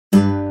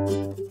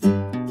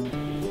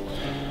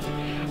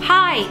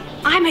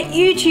Hi, I'm at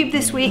YouTube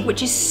this week,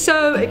 which is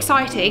so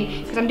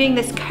exciting because I'm doing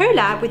this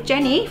collab with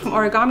Jenny from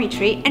Origami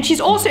Tree, and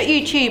she's also at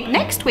YouTube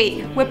next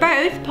week. We're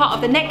both part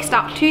of the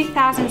NextUp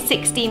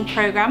 2016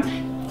 program.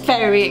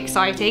 Very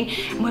exciting,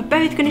 and we're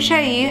both going to show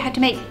you how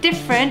to make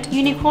different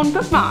unicorn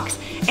bookmarks.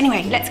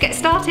 Anyway, let's get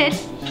started.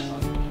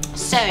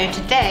 So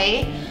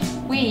today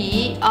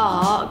we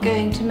are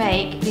going to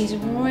make these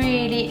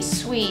really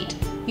sweet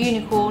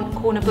Unicorn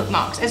Corner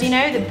bookmarks. As you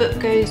know, the book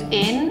goes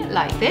in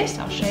like this.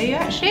 I'll show you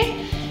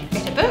actually.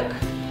 Get a book.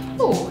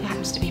 Oh, it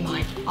happens to be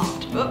my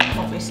art book,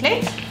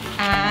 obviously.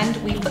 And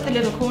we put the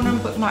little corner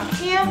bookmark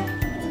here.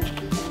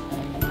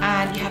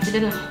 And you have the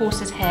little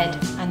horse's head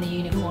and the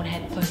unicorn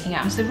head poking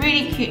out. So they're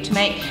really cute to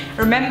make.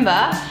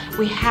 Remember,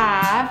 we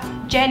have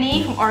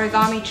Jenny from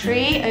Origami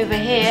Tree over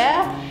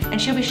here,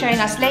 and she'll be showing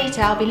us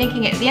later, I'll be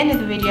linking it at the end of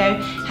the video,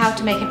 how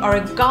to make an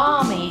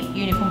origami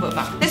unicorn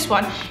bookmark. This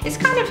one is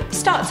kind of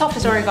starts off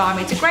as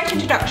origami. It's a great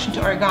introduction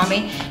to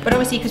origami, but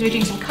obviously because we're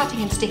doing some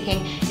cutting and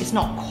sticking, it's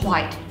not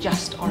quite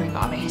just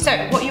origami. So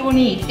what you will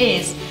need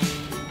is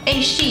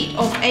a sheet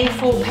of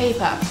A4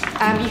 paper.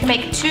 You can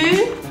make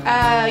two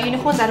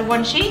unicorns out of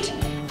one sheet,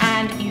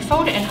 and you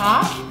fold it in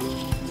half.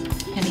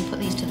 Let me put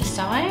these to the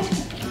side.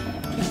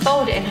 You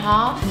fold it in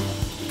half,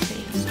 so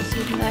you can still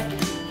see them there,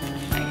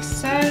 like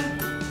so.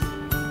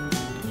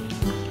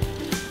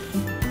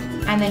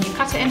 And then you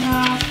cut it in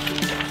half,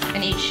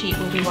 and each sheet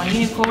will be one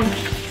unicorn.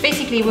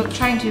 Basically,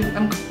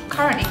 I'm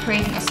currently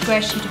creating a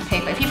square sheet of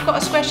paper. If you've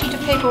got a square sheet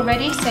of paper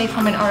already, say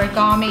from an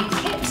origami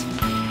kit,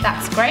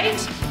 that's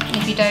great.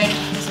 If you don't,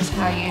 this is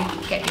how you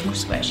get your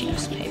square sheet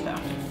of paper.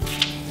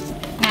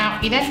 Now,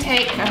 you then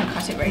take, I haven't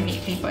cut it very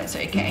neatly, but it's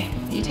okay.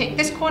 You take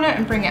this corner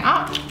and bring it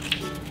up,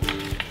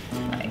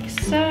 like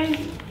so.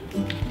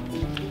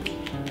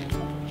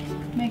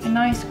 Make a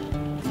nice,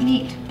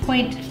 neat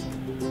point,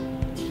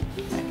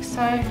 like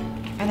so.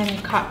 And then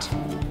you cut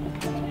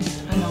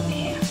along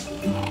here.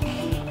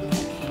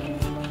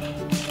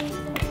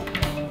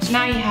 So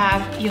now you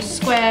have your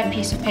square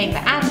piece of paper,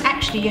 and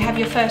actually you have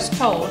your first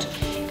fold.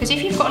 Because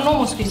if you've got a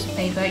normal piece of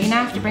paper, you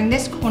now have to bring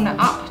this corner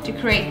up to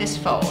create this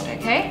fold,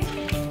 okay?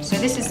 So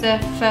this is the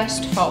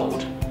first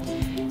fold.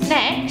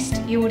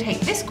 Next, you will take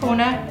this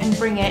corner and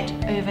bring it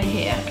over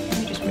here. Let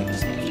me just bring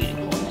this little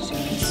unicorn so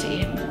you can see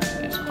him.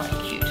 It's quite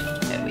cute.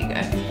 There we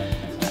go.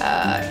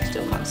 You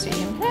still can't see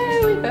him.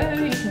 There we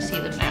go. You can see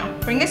them now.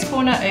 Bring this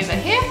corner over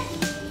here.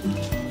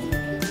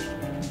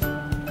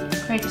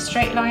 Create a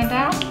straight line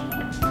down.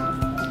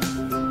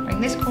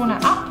 Bring this corner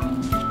up.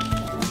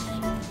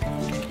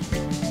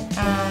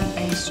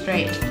 And a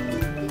straight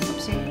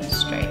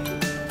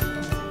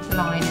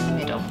line in the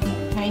middle.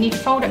 Now you need to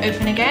fold it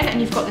open again, and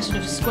you've got this sort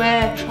of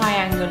square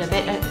triangle a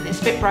bit.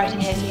 It's a bit bright in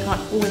here, so you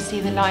can't always see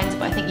the lines,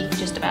 but I think you can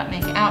just about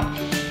make it out.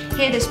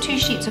 Here there's two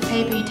sheets of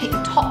paper. You take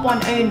the top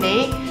one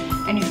only,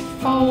 and you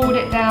fold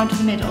it down to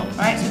the middle,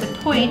 right? So the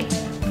point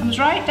comes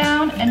right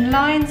down and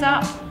lines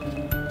up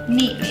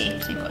neatly.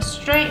 So you've got a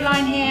straight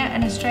line here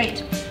and a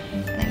straight,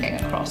 and then going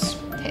across.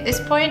 Take this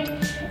point,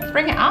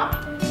 bring it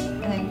up,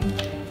 and then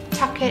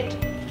tuck it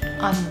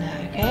under,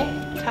 okay?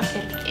 Tuck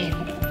it in.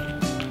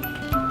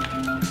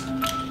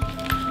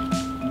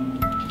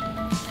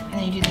 And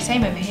then you do the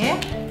same over here.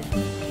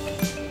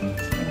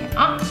 Bring it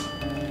up,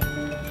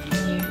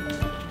 and you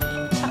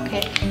tuck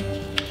it in.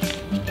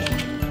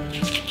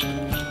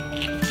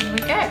 Here we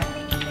go.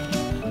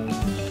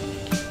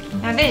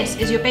 Now this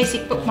is your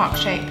basic bookmark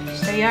shape.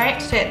 So you're right.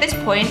 So at this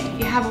point,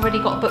 you have already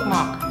got a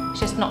bookmark.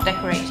 It's just not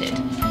decorated.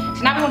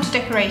 So now we want to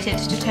decorate it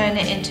to turn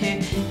it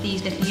into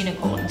these little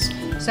unicorns.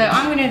 So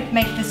I'm going to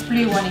make this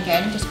blue one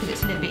again, just because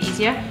it's a little bit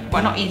easier.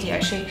 Well, not easier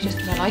actually, just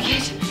because I like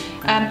it.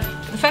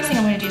 The first thing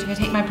I'm going to do is I'm going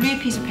to take my blue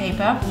piece of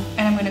paper,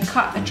 and I'm going to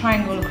cut a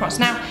triangle across.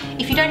 Now,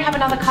 if you don't have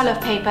another colour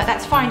of paper,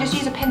 that's fine. Just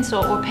use a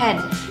pencil or a pen.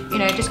 You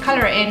know, just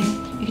colour it in.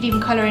 You could even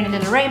colour in a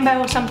little rainbow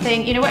or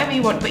something. You know, whatever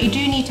you want. But you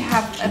do need to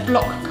have a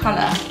block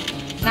colour.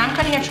 Now I'm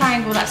cutting a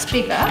triangle that's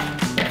bigger,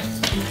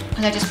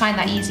 because I just find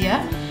that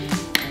easier.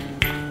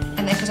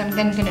 And then, because I'm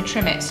then going to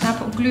trim it. So now I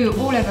put glue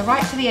all over,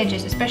 right to the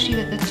edges,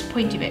 especially the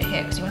pointy bit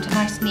here, because you want a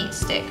nice neat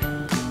stick.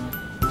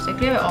 So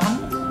glue it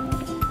on,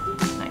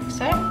 like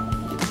so.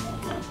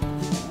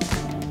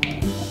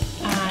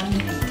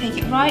 And take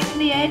it right to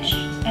the edge,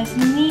 as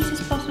neat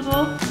as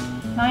possible.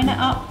 Line it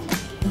up,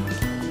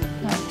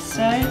 like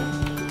so.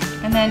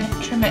 And then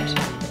trim it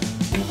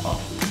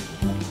off.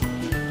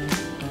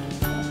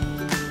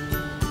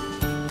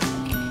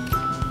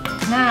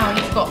 Now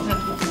you've got the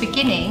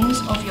beginnings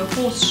of your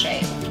horse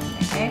shape,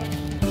 okay?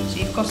 So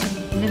you've got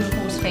a little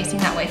horse facing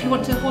that way. If you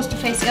want the horse to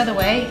face the other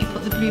way, you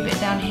put the blue bit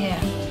down here.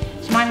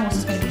 So my horse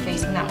is going to be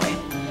facing that way.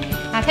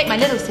 Now I take my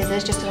little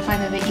scissors, just because I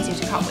find them a bit easier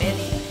to cut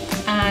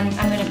with, and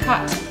I'm going to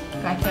cut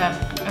like a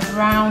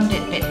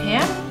rounded bit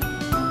here.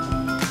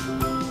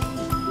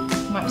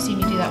 You might have seen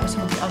me do that with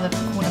some of the other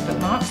corner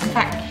bookmarks. In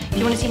fact, if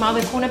you want to see my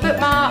other corner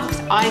bookmarks,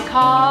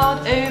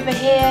 iCard over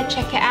here,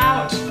 check it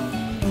out.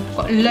 I've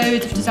got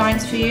loads of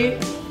designs for you.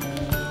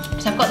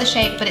 So I've got the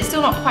shape, but it's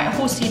still not quite a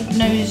horsey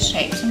nose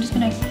shape. So I'm just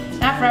going to,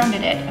 now I've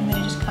rounded it, I'm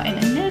going to just cut in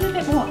a little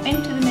bit more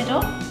into the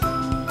middle.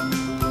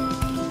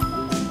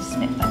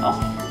 off.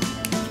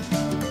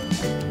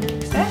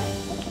 So.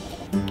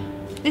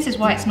 This is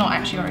why it's not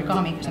actually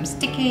origami, because I'm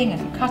sticking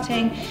and I'm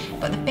cutting,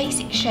 but the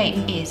basic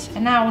shape is.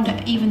 And now I want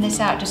to even this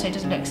out just so it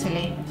doesn't look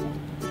silly.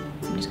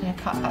 I'm just going to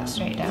cut that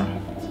straight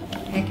down.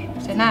 Okay,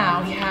 so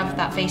now you have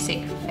that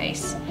basic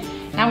face.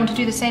 Now I want to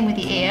do the same with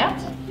the ear.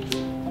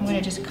 I'm going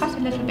to just cut a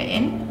little bit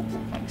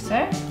in, like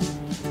so.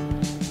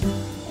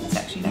 It's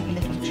actually like a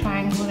little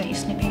triangle that you're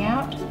snipping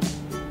out.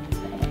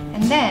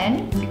 And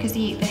then, because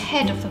the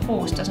head of the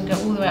horse doesn't go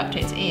all the way up to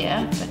its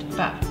ear,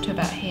 but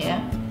about here,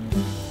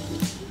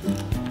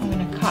 I'm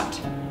going to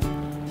cut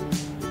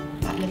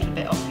that little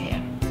bit off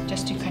here,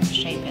 just to kind of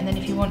shape it. And then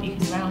if you want, you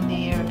can round the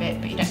ear a bit,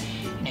 but you don't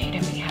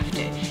really have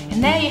to.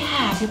 And there you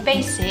have your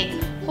basic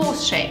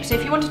horse shape. So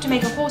if you wanted to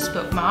make a horse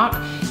bookmark,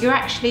 you're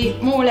actually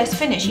more or less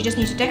finished. You just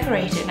need to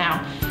decorate it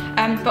now.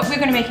 But we're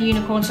going to make a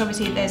unicorn, so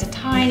obviously there's a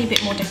tiny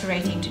bit more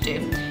decorating to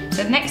do.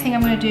 So the next thing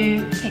I'm going to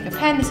do, take a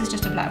pen. This is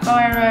just a black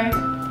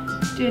biro.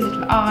 Do a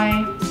little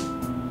eye,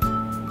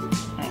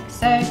 like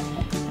so,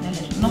 and a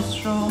little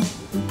nostril,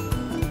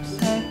 like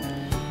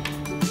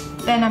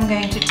so. Then I'm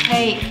going to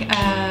take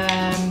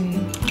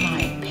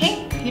my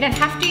pink. You don't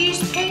have to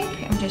use pink.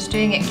 I'm just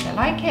doing it because I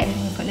like it. I'm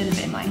going to put a little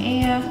bit in my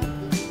ear,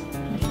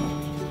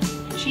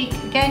 little cheek.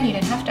 Again, you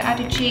don't have to add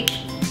a cheek.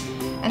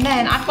 And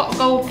then I've got a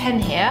gold pen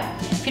here.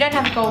 If you don't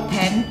have a gold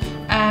pen,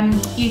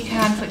 you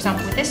can, for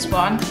example, with this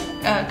one,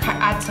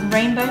 add some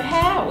rainbow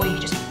hair, or you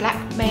can just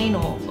black mane,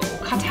 or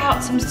cut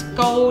out some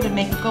gold and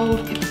make a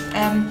gold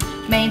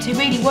mane. So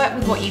really work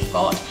with what you've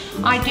got.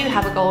 I do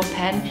have a gold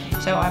pen,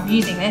 so I'm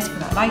using this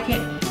because I like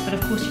it, but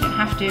of course you don't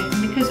have to.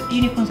 And because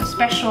unicorns are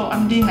special,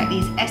 I'm doing like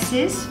these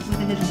S's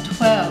with a little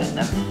twirl in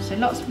them. So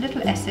lots of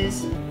little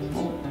S's,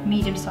 or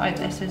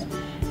medium-sized S's,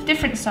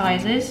 different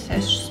sizes, so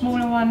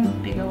smaller one,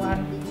 bigger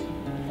one,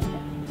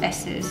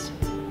 S's,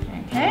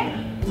 okay,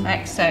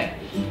 like so.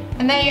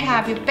 And there you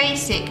have your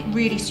basic,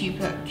 really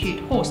super cute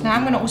horse. Now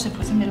I'm going to also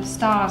put some little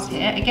stars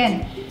here.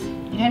 Again,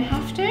 you don't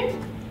have to,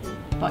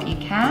 but you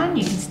can.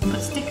 You can put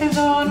stickers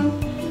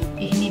on,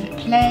 you can leave it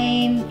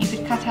plain, you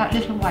could cut out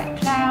little white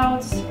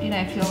clouds, you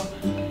know, if your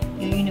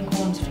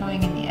unicorn's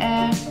flying in the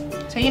air.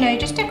 So, you know,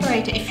 just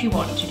decorate it if you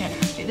want, you don't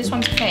have to. This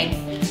one's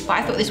plain, but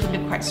I thought this would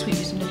look quite sweet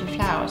with some little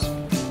flowers.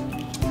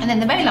 And then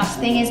the very last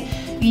thing is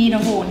you need a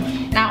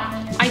horn. Now,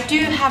 I do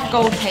have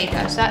gold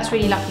paper, so that's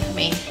really lucky for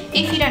me.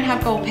 If you don't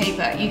have gold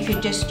paper, you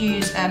could just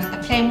use a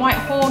plain white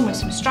horn with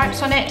some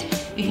stripes on it.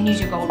 You can use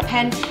your gold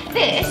pen.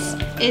 This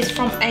is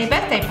from a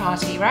birthday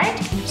party, right?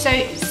 So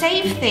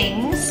save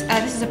things.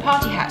 This is a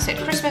party hat, so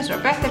at Christmas or a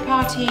birthday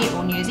party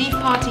or New Year's Eve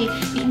party,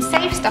 you can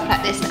save stuff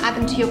like this and add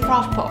them to your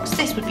craft box.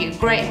 This would be a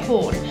great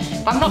horn,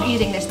 but I'm not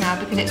using this now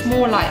because it's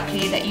more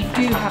likely that you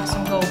do have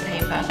some gold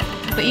paper.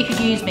 But you could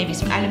use maybe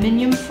some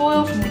aluminium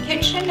foil from the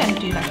kitchen and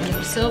do like a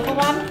little silver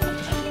one.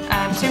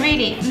 So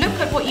really, look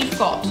at what you've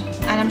got,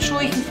 and I'm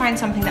sure you can find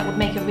something that would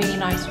make a really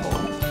nice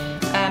horn.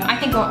 I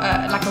think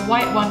like a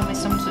white one with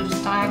some sort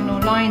of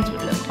diagonal lines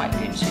would look quite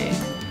good too.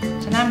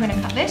 So now I'm going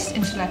to cut this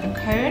into like a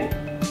cone.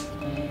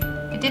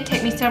 It did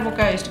take me several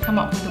goes to come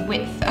up with the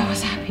width I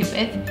was happy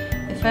with.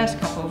 The first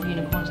couple of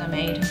unicorns I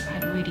made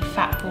had really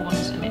fat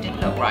horns and it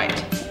didn't look right.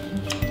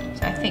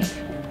 So I think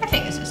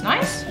this is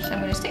nice. So I'm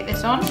going to stick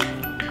this on.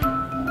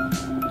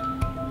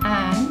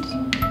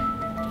 And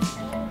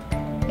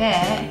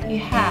there you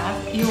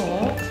have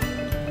your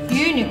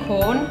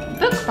unicorn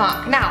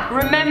bookmark. Now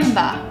remember,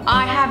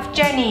 I have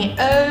Jenny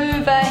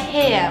over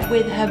here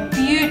with her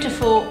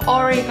beautiful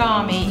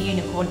origami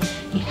unicorn.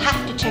 You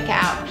have to check it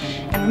out.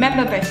 And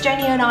remember, both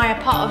Jenny and I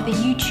are part of the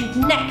YouTube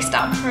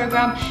NextUp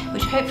program,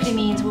 which hopefully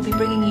means we'll be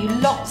bringing you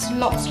lots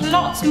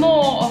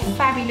more of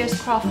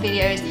fabulous craft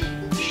videos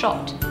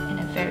shot in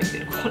a very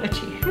good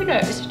quality. Who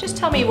knows? Just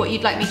tell me what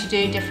you'd like me to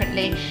do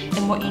differently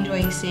and what you're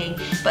enjoying seeing.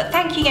 But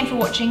thank you again for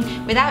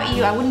watching. Without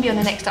you, I wouldn't be on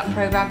the NextUp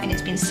program, and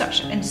it's been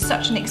such an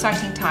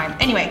exciting time.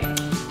 Anyway,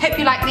 hope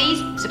you like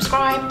these.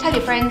 Subscribe, tell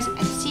your friends,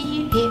 and see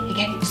you here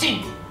again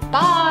soon.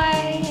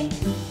 Bye!